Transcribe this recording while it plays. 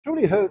It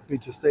really hurts me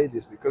to say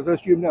this because,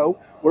 as you know,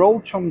 we're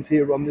all chums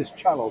here on this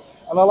channel,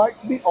 and I like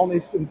to be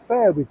honest and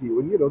fair with you.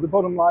 And the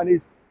bottom line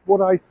is what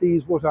I see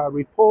is what I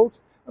report,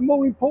 and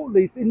more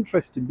importantly, it's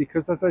interesting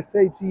because, as I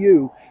say to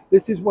you,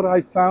 this is what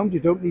I found. You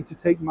don't need to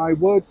take my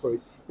word for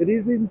it. It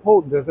is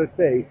important, as I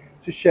say,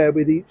 to share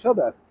with each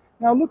other.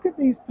 Now, look at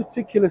these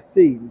particular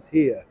scenes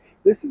here.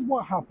 This is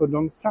what happened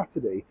on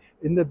Saturday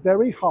in the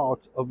very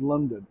heart of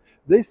London.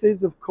 This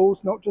is, of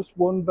course, not just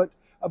one, but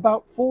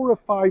about 4 or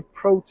 5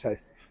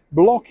 protests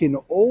blocking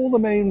all the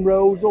main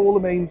roads, all the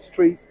main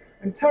streets,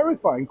 and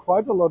terrifying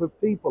quite a lot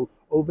of people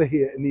over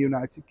here in the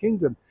United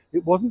Kingdom.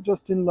 It wasn't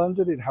just in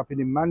London, it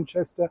happened in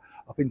Manchester,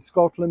 up in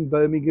Scotland,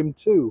 Birmingham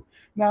too.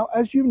 Now,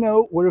 as you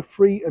know, we're a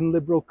free and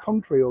liberal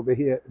country over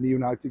here in the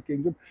United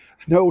Kingdom.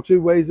 No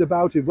two ways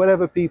about it.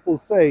 Whatever people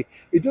say,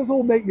 it does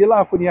all make me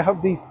laugh when you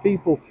have these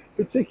people,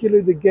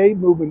 particularly the gay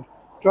movement,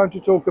 trying to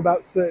talk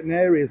about certain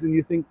areas, and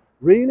you think,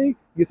 really?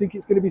 You think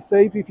it's going to be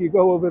safe if you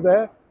go over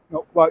there?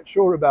 Not quite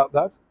sure about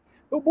that.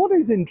 But what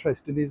is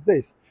interesting is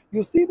this.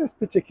 You'll see this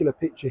particular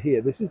picture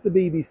here. This is the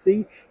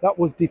BBC that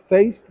was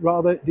defaced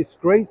rather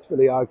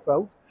disgracefully, I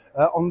felt,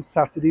 on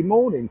Saturday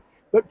morning.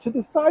 But to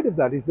the side of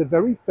that is the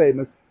very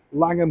famous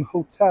Langham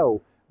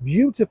Hotel.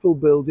 Beautiful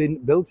building,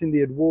 built in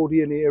the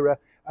Edwardian era,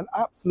 an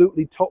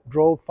absolutely top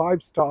drawer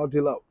 5-star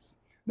deluxe.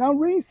 Now,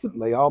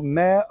 recently, our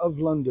Mayor of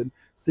London,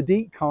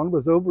 Sadiq Khan,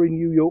 was over in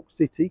New York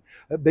City,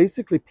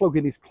 basically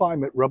plugging his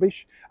climate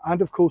rubbish,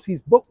 and of course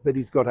his book that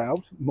he's got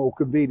out, more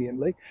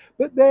conveniently.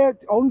 But they're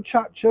on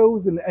chat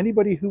shows and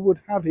anybody who would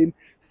have him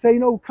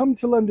saying, oh, come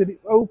to London,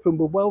 it's open,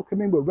 we're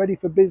welcoming, we're ready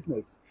for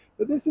business.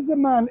 But this is a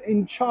man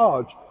in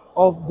charge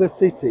of the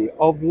city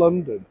of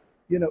London.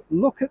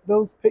 Look at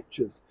those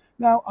pictures.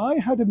 Now, I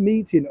had a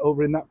meeting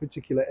over in that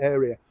particular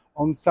area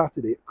on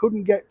Saturday,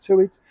 couldn't get to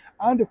it,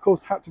 and of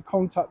course had to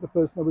contact the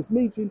person I was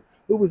meeting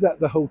who was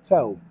at the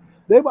hotel.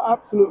 They were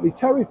absolutely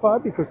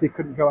terrified because they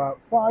couldn't go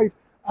outside,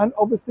 and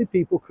obviously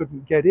people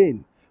couldn't get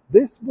in.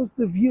 This was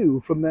the view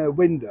from their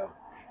window.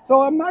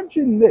 So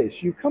imagine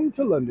this, you come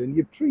to London,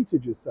 you've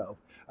treated yourself,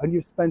 and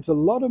you've spent a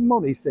lot of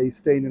money, say,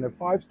 staying in a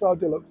 5-star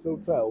deluxe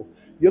hotel.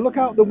 You look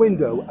out the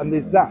window and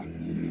there's that.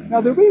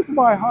 Now, the reason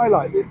why I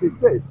highlight this is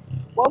this.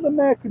 While the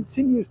mayor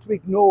continues to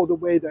ignore the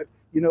way that,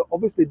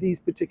 obviously these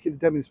particular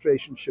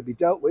demonstrations should be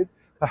dealt with,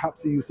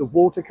 perhaps the use of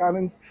water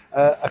cannons,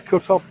 a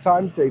cut-off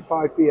time, say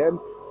 5 p.m.,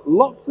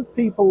 lots of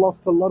people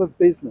lost a lot of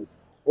business.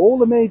 All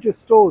the major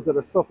stores that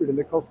are suffering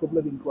the cost of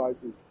living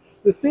crisis,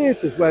 the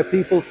theatres where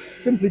people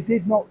simply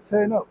did not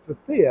turn up for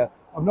fear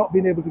of not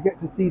being able to get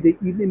to see the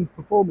evening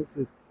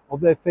performances of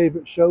their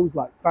favourite shows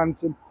like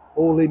Phantom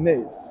or Les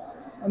Mis.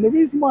 And the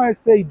reason why I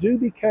say do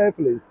be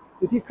careful is,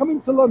 if you come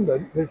into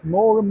London, there's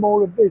more and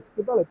more of this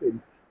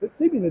developing, but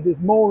seemingly there's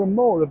more and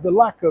more of the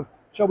lack of,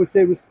 shall we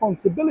say,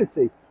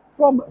 responsibility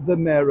from the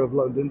Mayor of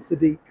London,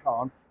 Sadiq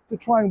Khan, to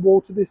try and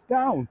water this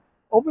down.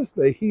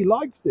 Obviously, he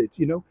likes it,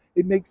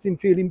 it makes him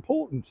feel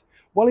important.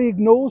 While he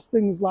ignores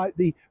things like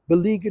the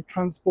beleaguered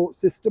transport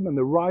system and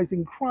the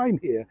rising crime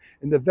here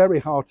in the very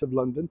heart of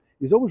London,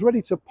 he's always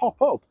ready to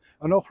pop up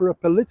and offer a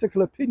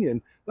political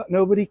opinion that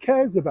nobody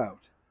cares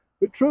about.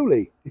 But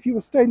truly, if you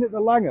were staying at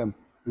the Langham,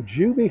 would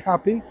you be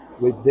happy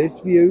with this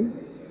view?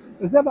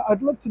 As ever,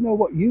 I'd love to know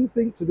what you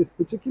think to this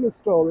particular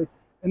story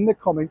in the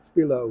comments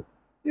below.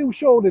 You,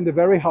 Sean, in the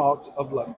very heart of London.